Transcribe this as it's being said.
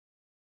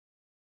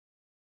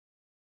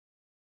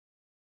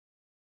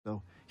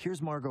Here's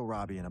Margot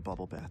Robbie in a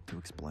bubble bath to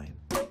explain.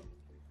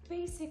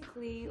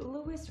 Basically,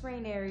 Louis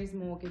Rainieri's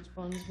mortgage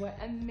bonds were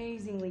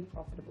amazingly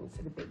profitable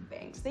for the big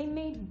banks. They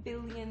made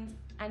billions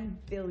and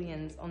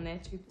billions on their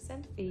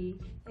 2% fee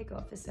they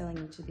got for selling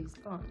each of these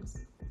bonds.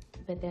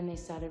 But then they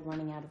started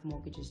running out of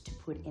mortgages to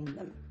put in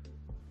them.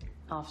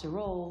 After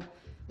all,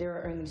 there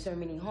are only so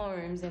many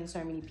homes and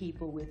so many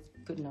people with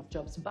good enough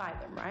jobs to buy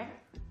them, right?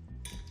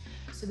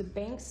 So the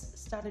banks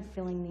started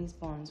filling these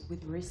bonds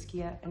with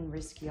riskier and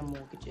riskier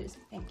mortgages.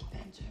 Thank you,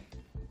 Banjo.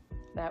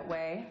 That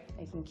way,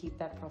 they can keep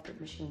that profit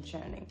machine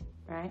churning,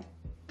 right?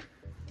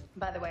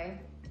 By the way,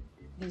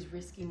 these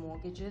risky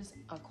mortgages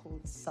are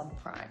called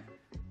subprime.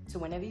 So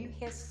whenever you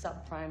hear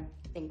subprime,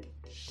 think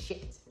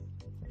shit.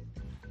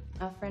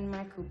 Our friend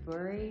Michael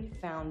Burry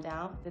found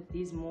out that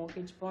these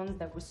mortgage bonds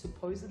that were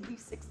supposedly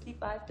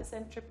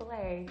 65%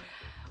 AAA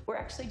were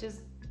actually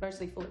just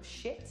mostly full of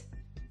shit.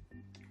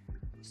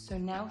 So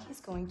now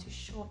he's going to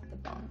short the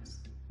bonds,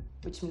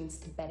 which means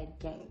to bet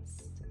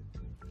against.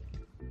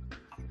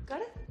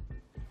 Got it?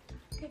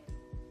 Okay.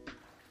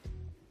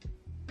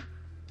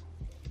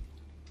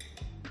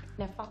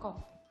 Now fuck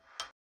off.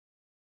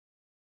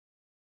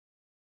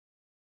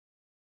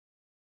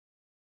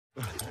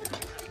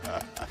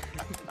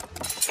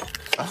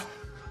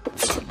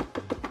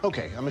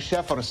 Okay, I'm a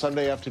chef on a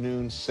Sunday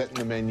afternoon, setting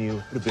the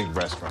menu at a big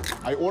restaurant.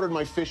 I ordered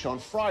my fish on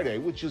Friday,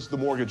 which is the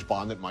mortgage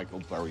bond that Michael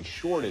Burry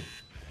shorted.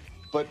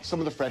 But some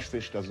of the fresh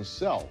fish doesn't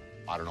sell.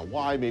 I don't know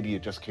why. Maybe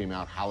it just came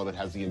out halibut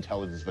has the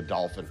intelligence of a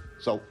dolphin.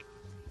 So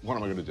what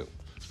am I going to do?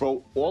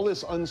 Throw all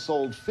this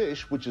unsold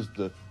fish, which is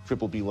the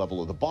BBB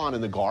level of the bond,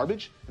 in the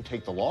garbage and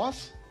take the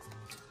loss?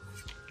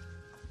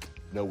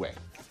 No way.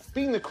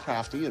 Being the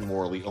crafty and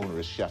morally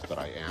onerous chef that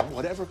I am,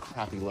 whatever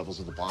crappy levels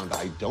of the bond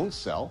I don't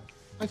sell,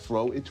 I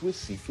throw into a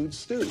seafood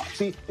stew.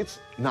 See, it's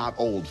not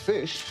old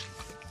fish.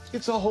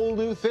 It's a whole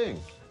new thing.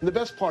 And the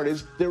best part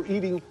is they're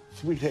eating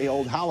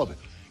 3-day-old halibut.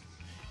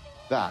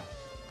 That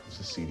is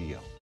a CDO.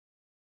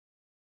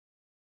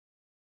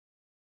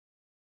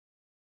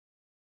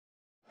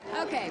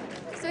 Okay,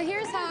 so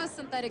here's how a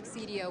synthetic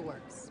CDO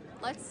works.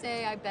 Let's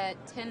say I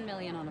bet 10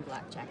 million on a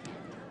blackjack hand.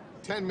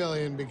 10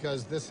 million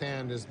because this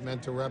hand is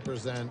meant to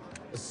represent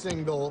a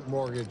single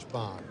mortgage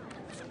bond.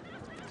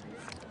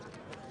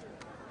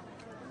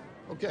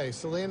 Okay,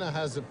 Selena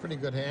has a pretty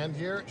good hand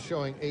here,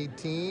 showing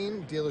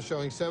 18, dealer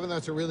showing 7.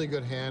 That's a really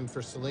good hand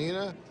for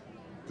Selena.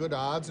 Good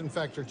odds. In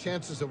fact, her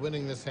chances of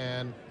winning this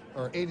hand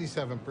are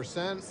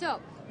 87%. So,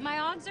 my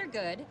odds are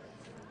good.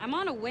 I'm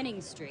on a winning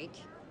streak.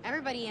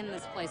 Everybody in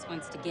this place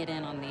wants to get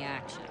in on the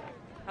action.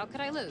 How could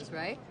I lose,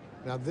 right?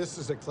 Now, this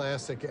is a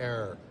classic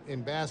error.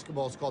 In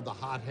basketball, it's called the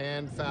hot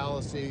hand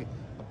fallacy.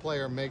 A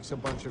player makes a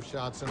bunch of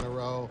shots in a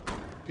row.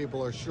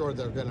 People are sure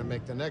they're going to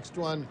make the next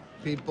one.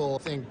 People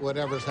think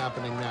whatever's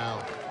happening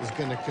now is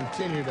going to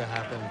continue to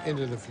happen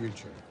into the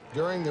future.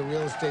 During the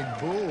real estate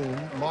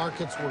boom,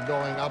 markets were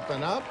going up,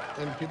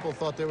 and people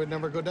thought they would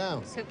never go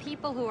down. So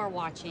people who are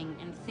watching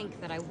and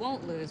think that I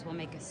won't lose will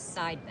make a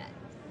side bet.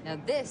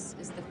 Now this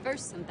is the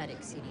first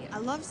synthetic CDO. I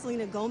love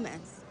Selena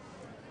Gomez.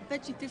 I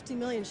bet you 50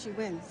 million she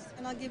wins,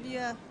 and I'll give you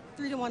a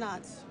 3-to-1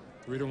 odds.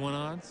 3-to-1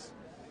 odds?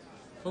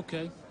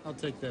 Okay, I'll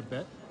take that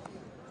bet.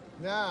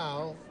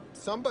 Now,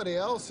 somebody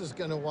else is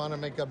going to want to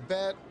make a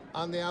bet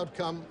on the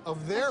outcome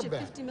of their bet.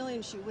 50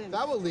 million she wins.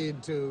 That will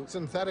lead to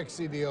synthetic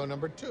CDO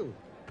number 2.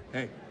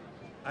 Hey,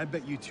 I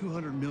bet you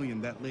 200 million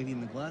that lady in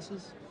the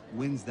glasses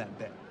wins that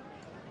bet.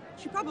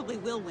 She probably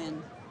will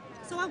win,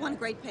 so I want a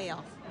great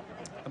payoff.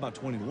 How about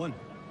 20-1?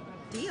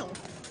 Deal.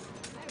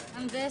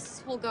 And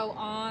this will go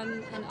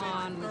on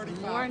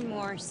with more and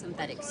more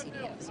synthetic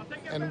CDOs.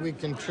 And we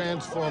can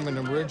transform an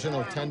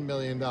original $10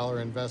 million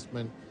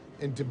investment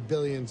into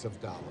billions of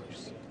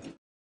dollars.